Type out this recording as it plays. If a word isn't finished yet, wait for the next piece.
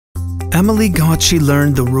Emily Gottsche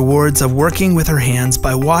learned the rewards of working with her hands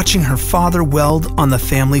by watching her father weld on the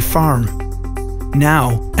family farm.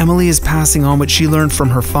 Now, Emily is passing on what she learned from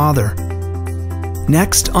her father.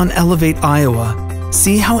 Next on Elevate Iowa,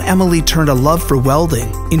 see how Emily turned a love for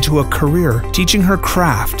welding into a career teaching her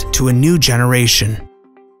craft to a new generation.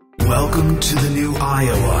 Welcome to the new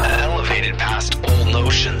Iowa. Elevated past old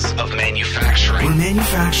notions of manufacturing. Where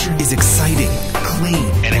manufacturing is exciting, clean,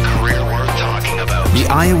 and a career worth talking about. The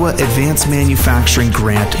Iowa Advanced Manufacturing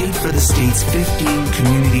Grant paid for the state's 15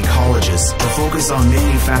 community colleges to focus on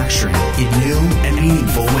manufacturing in new and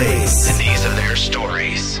meaningful ways. And these are their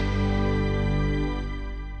stories.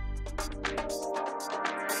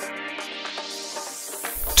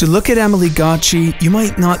 To look at Emily Gottsche, you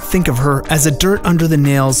might not think of her as a dirt under the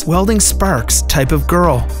nails, welding sparks type of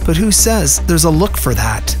girl, but who says there's a look for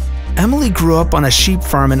that? Emily grew up on a sheep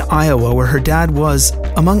farm in Iowa where her dad was,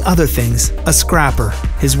 among other things, a scrapper.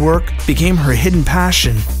 His work became her hidden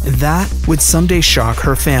passion, and that would someday shock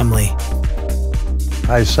her family.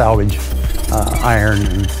 I salvage iron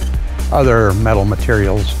and other metal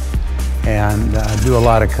materials and do a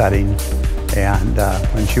lot of cutting. And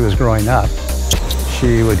when she was growing up,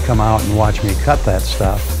 she would come out and watch me cut that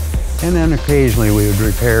stuff. And then occasionally we would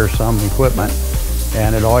repair some equipment.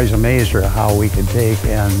 And it always amazed her how we could take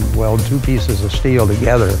and weld two pieces of steel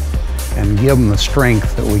together and give them the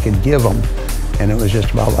strength that we could give them. And it was just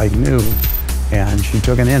about like new. And she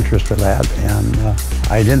took an interest in that. And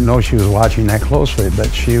I didn't know she was watching that closely, but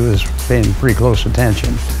she was paying pretty close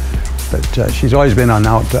attention. But she's always been an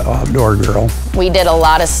outdoor girl. We did a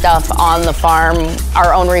lot of stuff on the farm,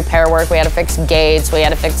 our own repair work. We had to fix gates, we had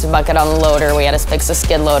to fix a bucket on the loader, we had to fix a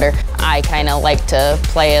skid loader. I kind of like to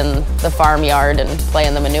play in the farmyard and play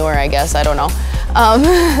in the manure, I guess, I don't know.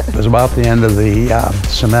 It was about the end of the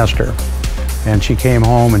semester, and she came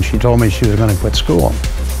home and she told me she was going to quit school.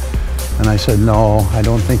 And I said, no, I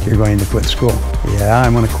don't think you're going to quit school. Yeah,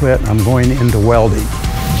 I'm going to quit, I'm going into welding.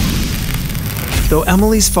 Though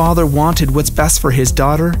Emily's father wanted what's best for his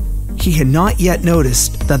daughter, he had not yet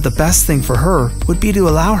noticed that the best thing for her would be to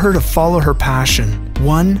allow her to follow her passion,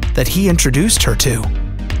 one that he introduced her to.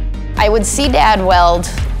 I would see Dad weld,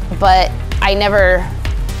 but I never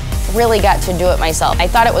really got to do it myself. I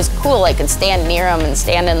thought it was cool. I could stand near him and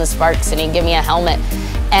stand in the sparks and he'd give me a helmet.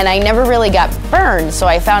 And I never really got burned, so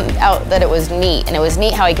I found out that it was neat. And it was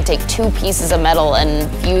neat how I could take two pieces of metal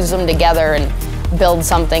and fuse them together and build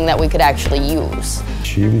something that we could actually use.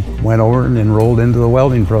 She went over and enrolled into the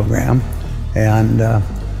welding program, and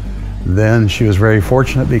then she was very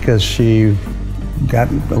fortunate because she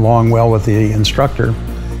got along well with the instructor.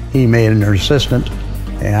 He made her assistant,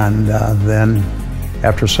 and then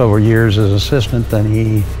after several years as assistant,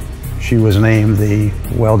 then she was named the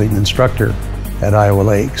welding instructor at Iowa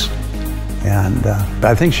Lakes. And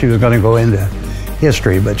I think she was going to go into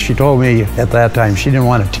history, but she told me at that time she didn't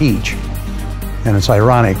want to teach. And it's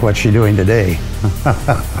ironic what she's doing today.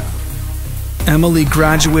 Emily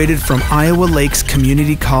graduated from Iowa Lakes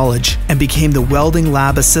Community College and became the welding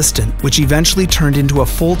lab assistant, which eventually turned into a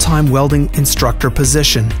full-time welding instructor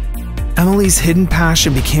position. Emily's hidden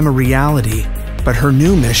passion became a reality, but her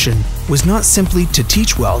new mission was not simply to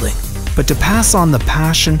teach welding, but to pass on the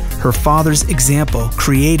passion her father's example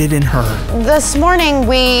created in her. This morning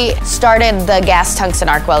we started the gas tungsten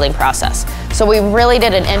arc welding process. So we really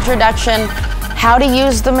did an introduction, how to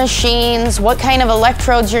use the machines, what kind of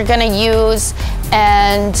electrodes you're gonna use,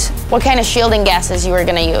 and what kind of shielding gases you were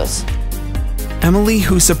gonna use. Emily,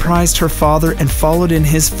 who surprised her father and followed in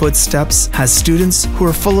his footsteps, has students who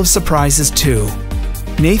are full of surprises too.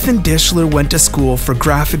 Nathan Dishler went to school for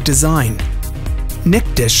graphic design. Nick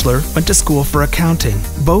Dishler went to school for accounting.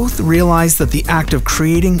 Both realized that the act of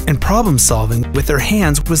creating and problem solving with their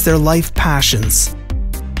hands was their life passions.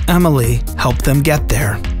 Emily helped them get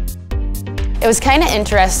there. It was kind of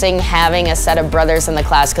interesting having a set of brothers in the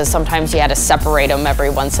class because sometimes you had to separate them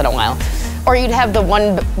every once in a while. Or you'd have the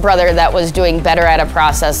one brother that was doing better at a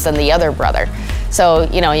process than the other brother. So,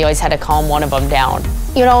 you know, you always had to calm one of them down.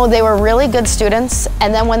 You know, they were really good students,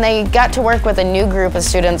 and then when they got to work with a new group of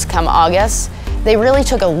students come August, they really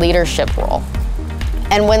took a leadership role.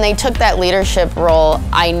 And when they took that leadership role,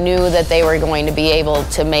 I knew that they were going to be able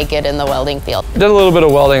to make it in the welding field. Did a little bit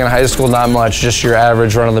of welding in high school, not much, just your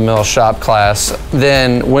average run-of-the-mill shop class.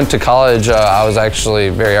 Then went to college. I was actually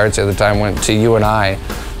very artsy at the time, went to UNI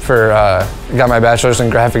for, got my bachelor's in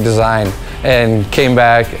graphic design and came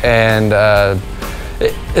back and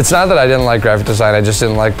it's not that I didn't like graphic design, I just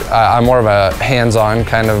didn't like, I'm more of a hands-on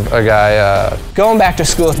kind of a guy. Going back to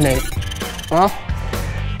school with Nate, well,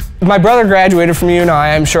 my brother graduated from UNI,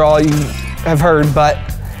 I'm sure all you have heard, but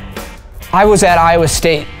I was at Iowa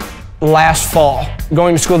State last fall,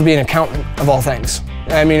 going to school to be an accountant, of all things.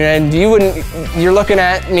 I mean, and you're looking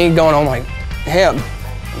at me going, oh my, him.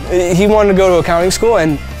 He wanted to go to accounting school,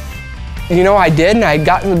 and you know, I did, and I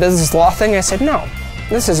got in the business law thing. I said, no,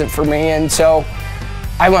 this isn't for me. And so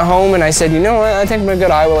I went home and I said, you know what, I think I'm gonna go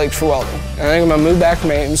to Iowa Lakes for welding. I think I'm gonna move back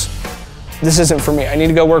from Ames. This isn't for me. I need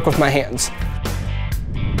to go work with my hands.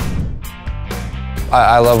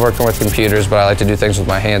 I love working with computers, but I like to do things with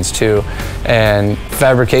my hands too. And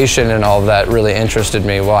fabrication and all of that really interested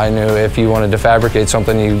me. Well, I knew if you wanted to fabricate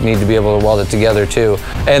something, you need to be able to weld it together too.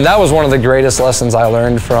 And that was one of the greatest lessons I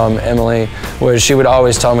learned from Emily, was she would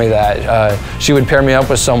always tell me that. She would pair me up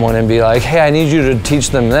with someone and be like, hey, I need you to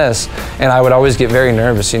teach them this. And I would always get very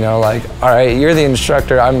nervous, you know, like, all right, you're the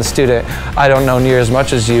instructor, I'm the student. I don't know near as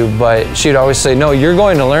much as you, but she'd always say, no, you're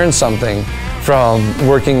going to learn something from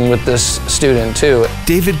working with this student too.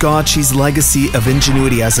 David Gotsche's legacy of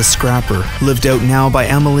ingenuity as a scrapper, lived out now by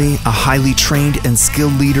Emily, a highly trained and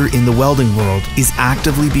skilled leader in the welding world, is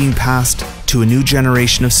actively being passed to a new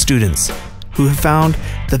generation of students who have found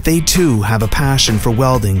that they too have a passion for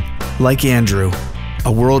welding, like Andrew,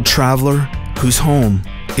 a world traveler whose home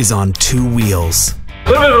is on 2 wheels. A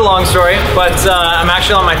little bit of a long story, but I'm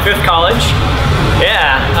actually on my 5th college.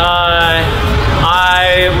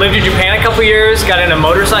 I lived in Japan a couple years, got into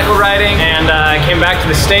motorcycle riding, and came back to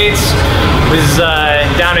the States. Was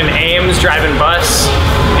down in Ames driving bus,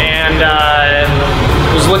 and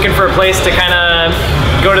was looking for a place to kind of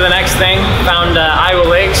go to the next thing. Found Iowa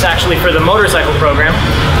Lakes actually for the motorcycle program.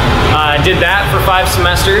 Did that for 5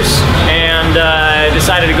 semesters, and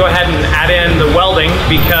decided to go ahead and add in the welding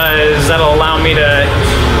because that'll allow me to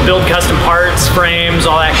build custom parts, frames,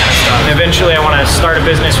 all that kind of stuff. And eventually I want to start a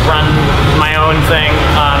business, run my own thing,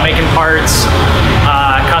 making parts,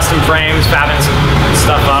 custom frames, fabbing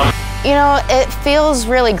stuff up. You know, it feels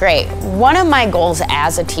really great. One of my goals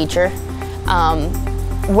as a teacher,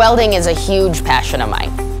 welding is a huge passion of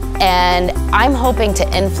mine. And I'm hoping to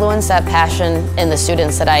influence that passion in the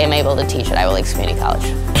students that I am able to teach at Iowa Lakes Community College.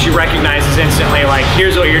 She recognizes instantly, like,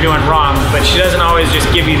 here's what you're doing wrong, but she doesn't always just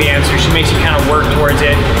give you the answer. She makes you kind of work towards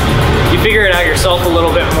it. You figure it out yourself a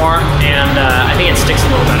little bit more, and I think it sticks a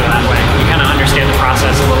little better that way. You kind of understand the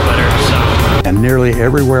process a little better, so. And nearly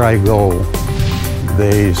everywhere I go,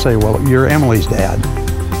 they say, well, you're Emily's dad.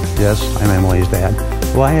 Yes, I'm Emily's dad.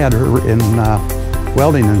 Well, I had her in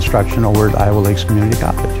welding instruction over at Iowa Lakes Community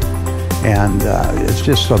College. And it's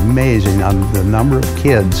just amazing on the number of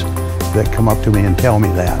kids that come up to me and tell me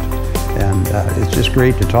that. And it's just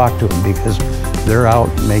great to talk to them because they're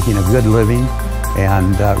out making a good living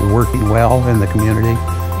and working well in the community.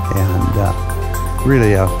 And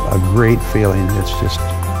really a great feeling. It's just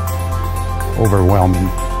overwhelming.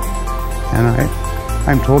 And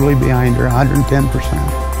I'm totally behind her 110%.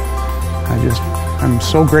 I'm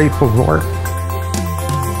so grateful for her.